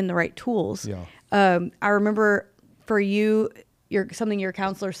weren't given the right tools. I remember for you, something your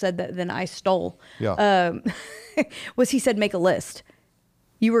counselor said that then I stole. Was he said, make a list.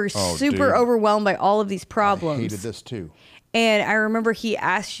 You were super overwhelmed by all of these problems. I hated this too. And I remember he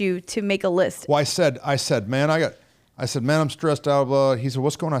asked you to make a list. Well, I said, man, I'm stressed out. He said,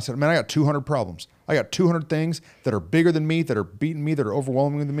 what's going on? I said, man, I got 200 problems. I got 200 things that are bigger than me, that are beating me, that are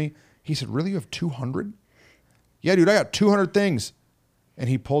overwhelming than me. He said, really? You have 200? Yeah, dude, I got 200 things. And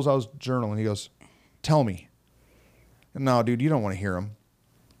he pulls out his journal and he goes, tell me. No, dude, you don't want to hear him.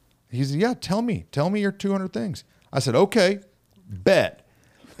 He said, yeah, tell me your 200 things. I said, okay, bet.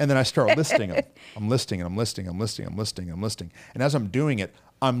 And then I start listing them. I'm listing. And as I'm doing it,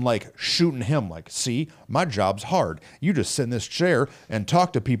 I'm like shooting him like, see, my job's hard. You just sit in this chair and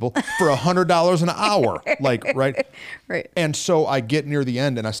talk to people for $100 an hour. Like, right? Right. And so I get near the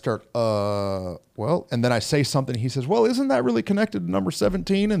end and I start, and then I say something. He says, well, isn't that really connected to number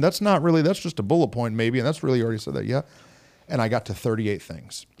 17? And that's not really, that's just a bullet point maybe. And that's really, you already said that. Yeah. And I got to 38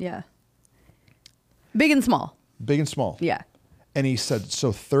 things. Yeah. Big and small. Yeah. And he said,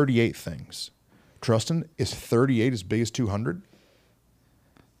 so 38 things. Trustin, is 38 as big as 200?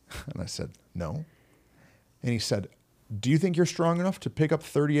 And I said, no. And he said, do you think you're strong enough to pick up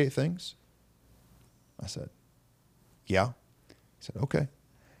 38 things? I said, yeah. He said, okay.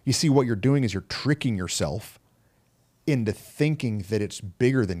 You see, what you're doing is you're tricking yourself into thinking that it's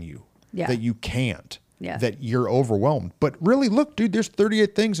bigger than you, that you can't, that you're overwhelmed. But really, look, dude, there's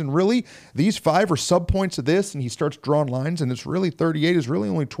 38 things, and really, these 5 are subpoints of this, and he starts drawing lines, and it's really 38 is really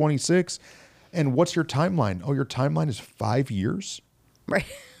only 26. And what's your timeline? Oh, your timeline is 5 years? Right.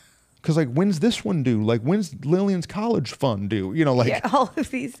 Because, like, when's this one due? Like, when's Lillian's college fund due? You know, like. All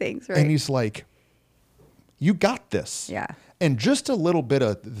of these things, right. And he's like, you got this. Yeah. And just a little bit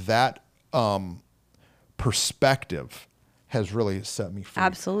of that perspective has really set me free.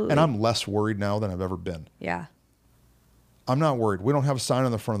 Absolutely. And I'm less worried now than I've ever been. Yeah. I'm not worried. We don't have a sign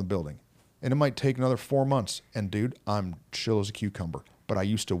on the front of the building. And it might take another 4 months. And, dude, I'm chill as a cucumber. But I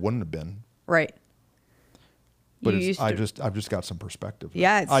used to wouldn't have been. Right. But I've just got some perspective.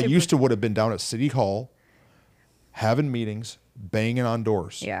 Yeah, I used to would have been down at City Hall, having meetings, banging on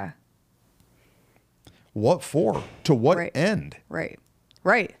doors. Yeah. What for? To what end? Right.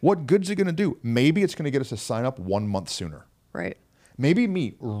 Right. What good's it going to do? Maybe it's going to get us to sign up 1 month sooner. Right. Maybe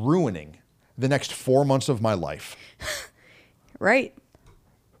me ruining the next 4 months of my life. Right.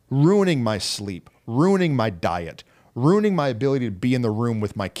 Ruining my sleep, ruining my diet, ruining my ability to be in the room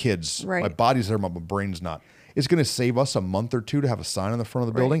with my kids. Right. My body's there, my brain's not. It's going to save us a month or two to have a sign on the front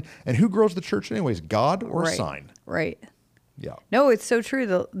of the building. And who grows the church anyways, God or a sign? Right. Yeah. No, it's so true.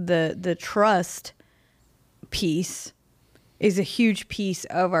 The trust piece is a huge piece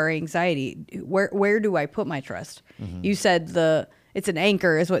of our anxiety. Where do I put my trust? Mm-hmm. You said it's an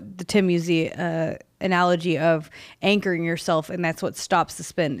anchor is what the Tim used the analogy of anchoring yourself, and that's what stops the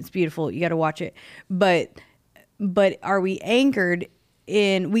spin. It's beautiful. You got to watch it. But are we anchored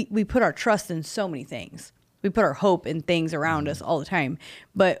in? We put our trust in so many things. We put our hope in things around us all the time.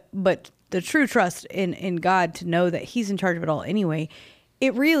 But the true trust in God, to know that He's in charge of it all anyway,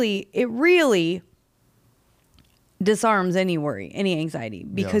 it really disarms any worry, any anxiety,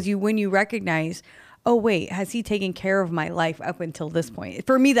 because when you recognize, oh wait, has He taken care of my life up until this point?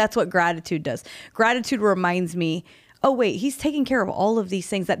 For me, that's what gratitude does. Gratitude reminds me, oh wait, He's taking care of all of these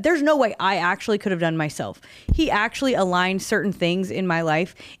things that there's no way I actually could have done myself. He actually aligned certain things in my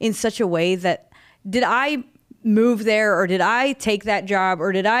life in such a way that, did I move there, or did I take that job,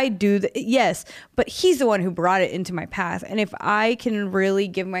 or did I do yes, but He's the one who brought it into my path. And if I can really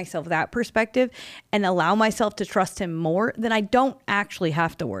give myself that perspective and allow myself to trust Him more, then I don't actually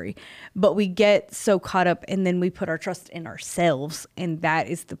have to worry. But we get so caught up, and then we put our trust in ourselves, and that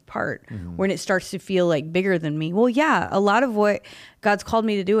is the part when it starts to feel like bigger than me. Well, yeah, a lot of what God's called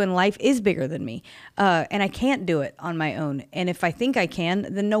me to do in life is bigger than me, and I can't do it on my own. And if I think I can,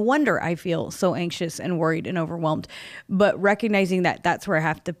 then no wonder I feel so anxious and worried and overwhelmed. But recognizing that that's where I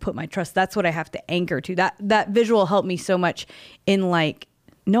have to put my trust, that's what I have to anchor to. That visual helped me so much in like,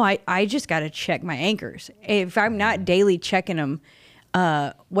 no, I just got to check my anchors. If I'm not daily checking them,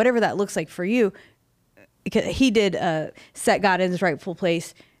 whatever that looks like for you, He did set God in His rightful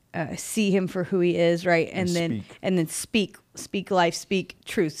place, see Him for who He is, right? And then speak life, speak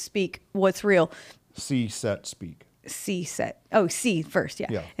truth, speak what's real. See, set, speak. See, set. Oh, see first,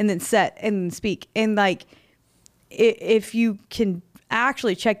 yeah. And then set, and then speak. And like, if you can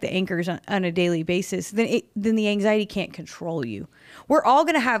actually check the anchors on a daily basis, then the anxiety can't control you. We're all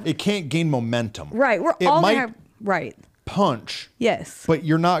going to have... It can't gain momentum. Right. We're all going to have... Right. Punch. Yes. But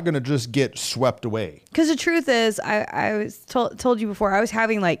you're not going to just get swept away. Because the truth is, I was told you before, I was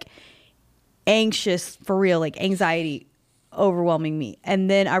having like anxious, for real, like anxiety overwhelming me. And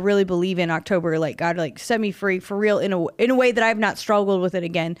then I really believe in October, like God like set me free for real in a way that I've not struggled with it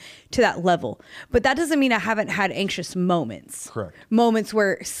again to that level. But that doesn't mean I haven't had anxious moments. Correct. Moments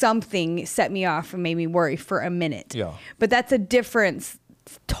where something set me off and made me worry for a minute. Yeah. But that's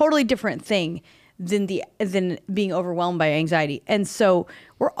totally different thing than being overwhelmed by anxiety. And so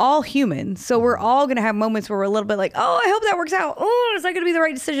we're all human. So we're all going to have moments where we're a little bit like, oh, I hope that works out. Oh, is that going to be the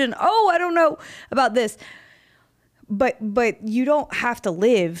right decision? Oh, I don't know about this. But you don't have to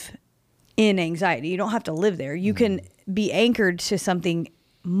live in anxiety. You don't have to live there. You can be anchored to something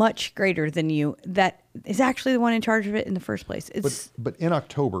much greater than you that is actually the one in charge of it in the first place. But in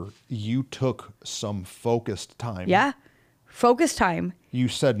October, you took some focused time. Yeah. Focused time. You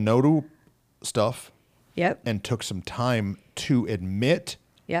said no to stuff. Yep. And took some time to admit,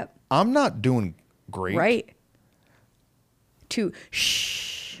 yep, I'm not doing great. Right. To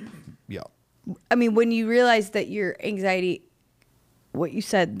shh. Yeah. I mean, when you realize that your anxiety, what you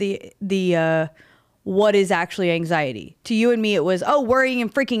said, the what is actually anxiety? To you and me, it was, worrying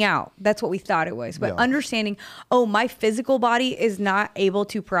and freaking out. That's what we thought it was. But understanding, my physical body is not able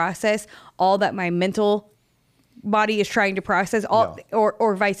to process all that my mental body is trying to process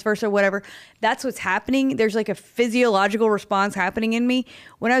or vice versa, whatever. That's what's happening. There's like a physiological response happening in me.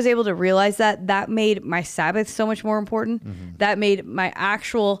 When I was able to realize that made my Sabbath so much more important. Mm-hmm. That made my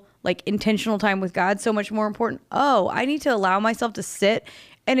actual like intentional time with God so much more important. Oh, I need to allow myself to sit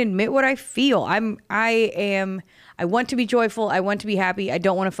and admit what I feel. I want to be joyful. I want to be happy. I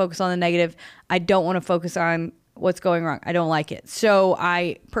don't want to focus on the negative. I don't want to focus on what's going wrong. I don't like it. So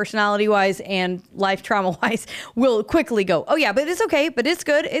I, personality-wise and life trauma-wise, will quickly go, oh yeah, but it's okay, but it's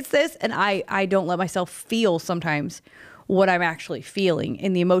good, it's this. And I don't let myself feel sometimes what I'm actually feeling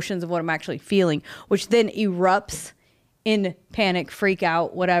and the emotions of what I'm actually feeling, which then erupts in panic, freak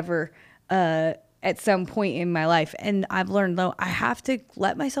out, whatever, at some point in my life. And I've learned, though, I have to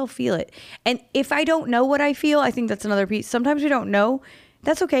let myself feel it. And if I don't know what I feel, I think that's another piece. Sometimes we don't know.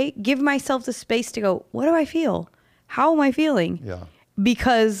 That's okay. Give myself the space to go, what do I feel? How am I feeling? Yeah.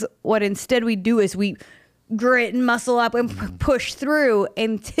 Because what instead we do is we grit and muscle up and push through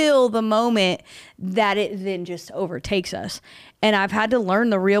until the moment that it then just overtakes us. And I've had to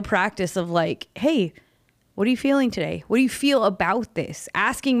learn the real practice of like, hey, what are you feeling today? What do you feel about this?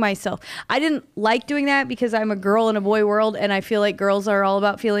 Asking myself. I didn't like doing that because I'm a girl in a boy world and I feel like girls are all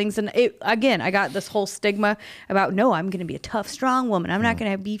about feelings. And again, I got this whole stigma about, no, I'm going to be a tough, strong woman. I'm not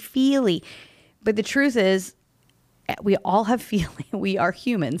going to be feely. But the truth is, we all have feelings. We are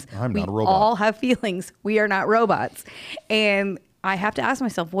humans. I'm not a robot. We all have feelings. We are not robots. And I have to ask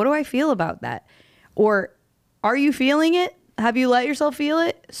myself, what do I feel about that? Or are you feeling it? Have you let yourself feel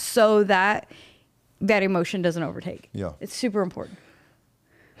it so that emotion doesn't overtake? Yeah. It's super important.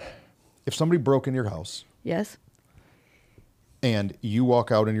 If somebody broke in your house. Yes. And you walk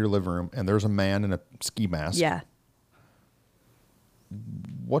out in your living room and there's a man in a ski mask. Yeah.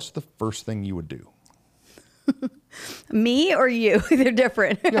 What's the first thing you would do? Me or you? They're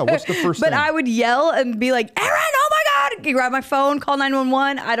different. Yeah, what's the first thing? But I would yell and be like, Aaron, oh my God. Grab my phone, call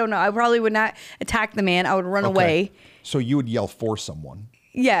 911. I don't know. I probably would not attack the man. I would run away. So you would yell for someone.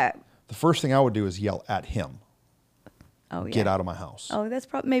 Yeah. The first thing I would do is yell at him. Oh, yeah. Get out of my house. Oh, that's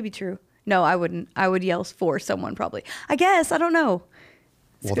probably maybe true. No, I wouldn't. I would yell for someone probably. I guess. I don't know.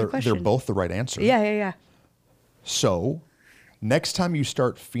 Well, they're both the right answer. Yeah. So next time you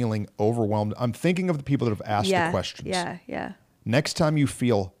start feeling overwhelmed, I'm thinking of the people that have asked the questions. Yeah. Next time you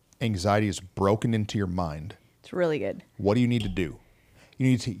feel anxiety is broken into your mind. It's really good. What do you need to do? You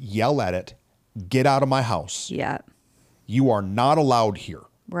need to yell at it. Get out of my house. Yeah. You are not allowed here.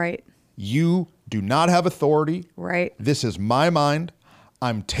 Right. You do not have authority. Right. This is my mind.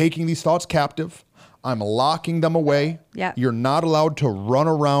 I'm taking these thoughts captive. I'm locking them away. Yeah. You're not allowed to run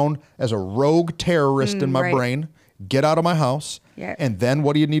around as a rogue terrorist in my brain. Get out of my house. Yeah. And then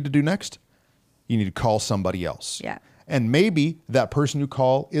what do you need to do next? You need to call somebody else. Yeah. And maybe that person you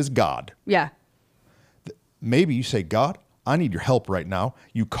call is God. Yeah. Maybe you say, God, I need your help right now.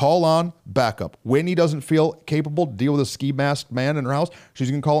 You call on backup. Whitney doesn't feel capable to deal with a ski masked man in her house.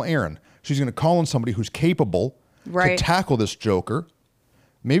 She's going to call Aaron. She's going to call on somebody who's capable to tackle this joker.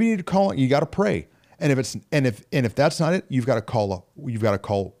 Maybe you need to call. You got to pray. And if that's not it, you've got to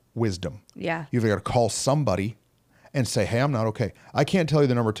call wisdom. Yeah. You've got to call somebody and say, hey, I'm not okay. I can't tell you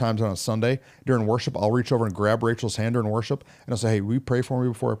the number of times on a Sunday during worship, I'll reach over and grab Rachel's hand during worship and I'll say, hey, will you pray for me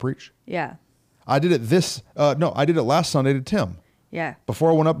before I preach? Yeah. I did it I did it last Sunday to Tim. Yeah. Before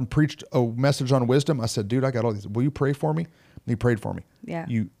I went up and preached a message on wisdom, I said, dude, I got all these. Will you pray for me? And he prayed for me. Yeah.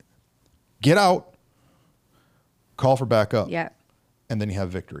 You get out, call for backup. Yeah. And then you have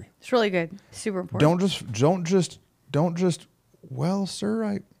victory. It's really good. Super important. Don't just, well,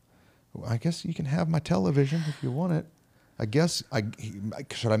 sir, I guess you can have my television if you want it. I guess,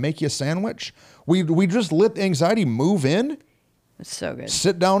 should I make you a sandwich? We just let anxiety move in. It's so good.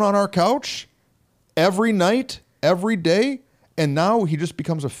 Sit down on our couch every night, every day, and now he just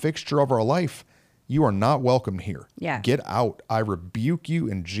becomes a fixture of our life. You are not welcome here. Yeah. Get out. I rebuke you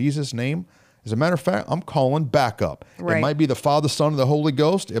in Jesus' name. As a matter of fact, I'm calling backup. Right. It might be the Father, Son, and the Holy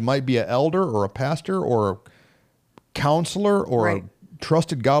Ghost. It might be an elder or a pastor or a counselor or a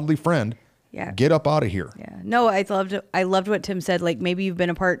trusted godly friend. Yeah. Get up out of here. Yeah. No, I loved what Tim said. Like maybe you've been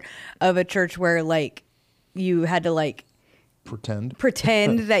a part of a church where like you had to like pretend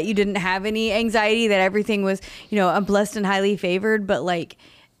that you didn't have any anxiety, that everything was, I'm blessed and highly favored, but like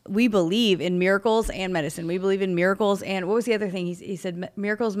we believe in miracles and medicine. We believe in miracles and what was the other thing? He said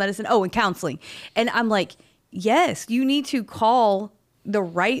miracles, medicine, and counseling. And I'm like, yes, you need to call the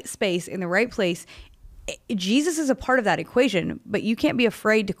right space in the right place. Jesus is a part of that equation, but you can't be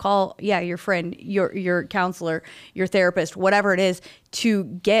afraid to call, your friend, your counselor, your therapist, whatever it is, to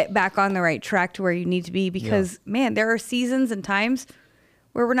get back on the right track to where you need to be. Because, man, there are seasons and times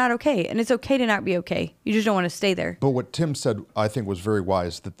where we're not okay. And it's okay to not be okay. You just don't want to stay there. But what Tim said, I think, was very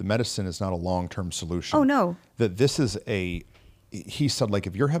wise, that the medicine is not a long-term solution. Oh, no. That this is he said, like,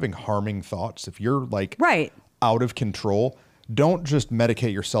 if you're having harming thoughts, if you're like out of control, don't just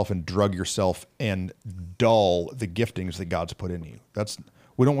medicate yourself and drug yourself and dull the giftings that God's put in you.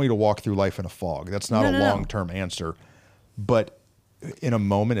 We don't want you to walk through life in a fog. That's not a long-term answer. But in a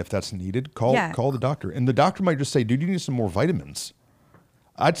moment, if that's needed, call the doctor. And the doctor might just say, dude, you need some more vitamins.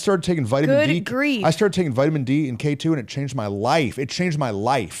 I started taking vitamin D. Grief. I started taking vitamin D and K2, and it changed my life. It changed my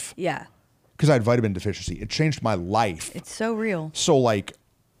life. Yeah. Because I had vitamin deficiency. It changed my life. It's so real. So, like,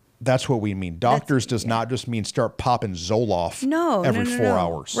 that's what we mean. Doctors does not just mean start popping Zoloft every 4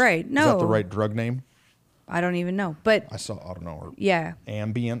 hours. Right. No. Is that the right drug name? I don't even know. But I don't know. Or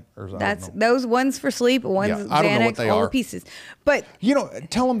Ambient. Or that's those ones for sleep, ones I don't know what Xanax, they all are. the pieces. But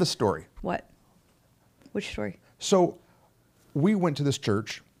tell them the story. What? Which story? So we went to this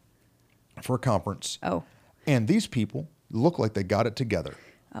church for a conference. Oh. And these people look like they got it together.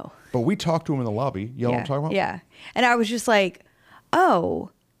 Oh. But we talked to them in the lobby. You know what I'm talking about? Yeah. And I was just like,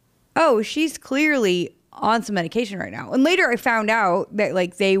 oh, she's clearly on some medication right now. And later I found out that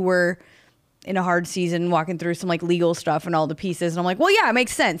like they were in a hard season walking through some like legal stuff and all the pieces. And I'm like, well, yeah, it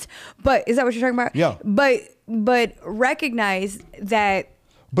makes sense. But is that what you're talking about? Yeah. But recognize that.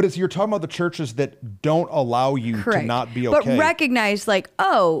 But you're talking about the churches that don't allow you to not be okay. But recognize like,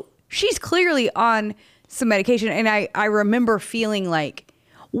 oh, she's clearly on some medication. And I remember feeling like,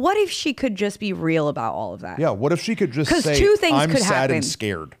 what if she could just be real about all of that? Yeah, what if she could just say, I'm sad and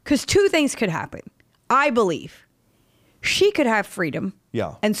scared? Because two things could happen. I believe she could have freedom.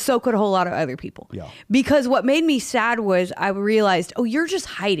 Yeah. And so could a whole lot of other people. Yeah. Because what made me sad was I realized, oh, you're just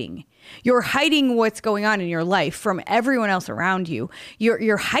hiding. You're hiding what's going on in your life from everyone else around you.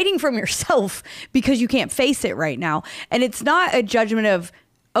 You're hiding from yourself because you can't face it right now. And it's not a judgment of,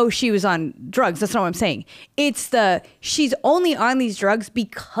 oh, she was on drugs. That's not what I'm saying. It's she's only on these drugs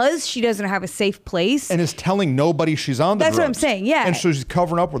because she doesn't have a safe place. And is telling nobody she's on the drugs. That's what I'm saying, yeah. And so she's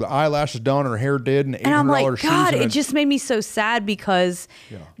covering up with her eyelashes done and her hair did and $800 and I'm like, shoes. God, it just made me so sad because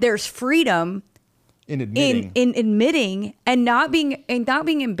there's freedom in admitting. In admitting and not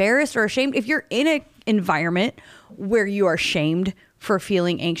being embarrassed or ashamed. If you're in an environment where you are shamed for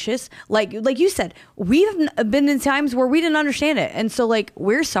feeling anxious, like you said, we've been in times where we didn't understand it, and so like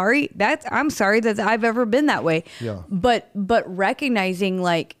we're sorry. I'm sorry that I've ever been that way. Yeah. But recognizing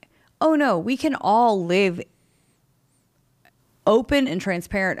like, oh no, we can all live open and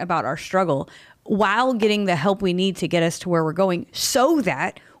transparent about our struggle while getting the help we need to get us to where we're going, so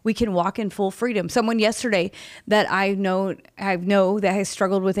that we can walk in full freedom. Someone yesterday that I know that has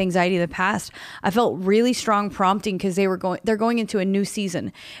struggled with anxiety in the past, I felt really strong prompting because they're going into a new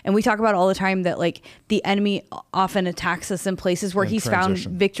season. And we talk about all the time that like the enemy often attacks us in places where he's found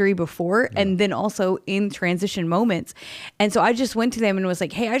victory before, and then also in transition moments. And so I just went to them and was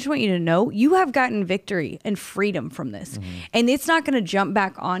like, hey, I just want you to know you have gotten victory and freedom from this. Mm-hmm. And it's not going to jump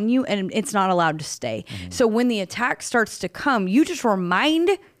back on you, and it's not allowed to stay. Mm-hmm. So when the attack starts to come, you just remind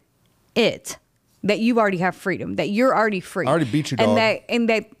it that you already have freedom, that you're already free. I already beat you, dog. And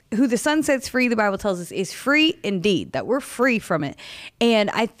that who the Son sets free, the Bible tells us, is free indeed, that we're free from it. And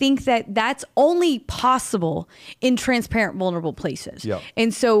I think that that's only possible in transparent, vulnerable places. Yep.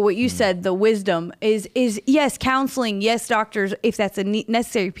 And so what you said, the wisdom is yes, counseling, yes, doctors, if that's a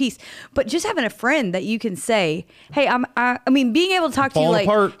necessary piece, but just having a friend that you can say, hey, I mean, being able to talk to you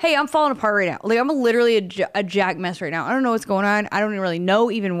like, hey, I'm falling apart right now. Like I'm literally a jack mess right now. I don't know what's going on. I don't really know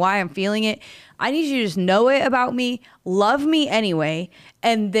even why I'm feeling it. I need you to just know it about me, love me anyway,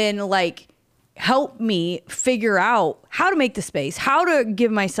 and then like help me figure out how to make the space, how to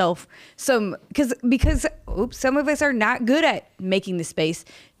give myself some, because some of us are not good at making the space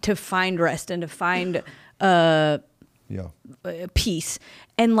to find rest and to find peace.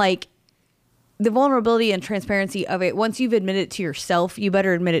 And like the vulnerability and transparency of it, once you've admitted it to yourself, you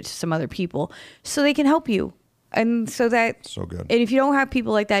better admit it to some other people so they can help you. And so good. And if you don't have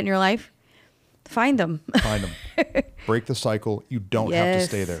people like that in your life, find them. Break the cycle. You don't have to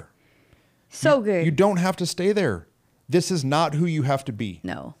stay there. Good. You don't have to stay there. This is not who you have to be.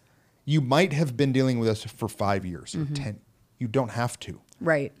 No. You might have been dealing with this for 5 years or 10. You don't have to.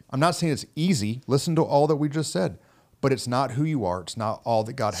 Right. I'm not saying it's easy. Listen to all that we just said. But it's not who you are. It's not all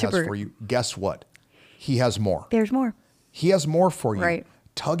that God has for you. Guess what? He has more. There's more. He has more for you. Right.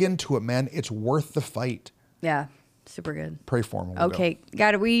 Tug into it, man. It's worth the fight. Yeah. Super good. Pray for him. Okay.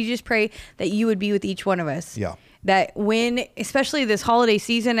 God, we just pray that you would be with each one of us. Yeah. that when, especially this holiday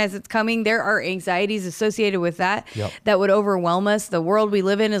season as it's coming, there are anxieties associated with that that would overwhelm us. The world we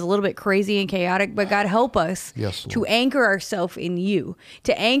live in is a little bit crazy and chaotic, but God, help us to anchor ourselves in you,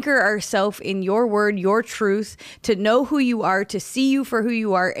 to anchor ourselves in your word, your truth, to know who you are, to see you for who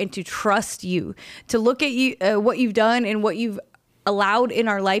you are, and to trust you, to look at you, what you've done and what you've allowed in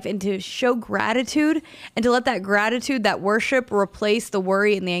our life, and to show gratitude, and to let that gratitude, that worship, replace the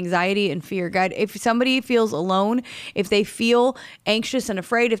worry and the anxiety and fear. God, if somebody feels alone, if they feel anxious and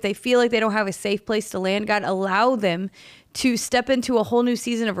afraid, if they feel like they don't have a safe place to land, God, allow them to step into a whole new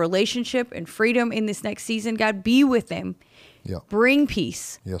season of relationship and freedom in this next season. God, be with them. Bring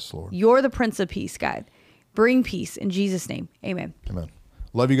peace. Yes, Lord. You're the Prince of Peace, God. Bring peace in Jesus' name. Amen. Amen.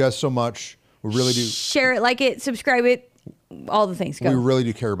 Love you guys so much. We really do. Share it, like it, subscribe it. All the things. Go. We really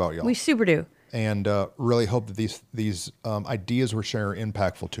do care about y'all. We super do. And really hope that these ideas we're sharing are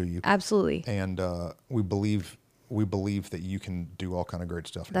impactful to you. Absolutely. And we believe that you can do all kind of great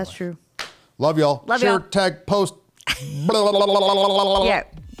stuff. That's true. Love y'all. Love Share, y'all. tag, post. Yeah.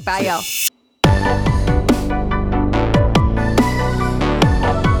 Bye, y'all.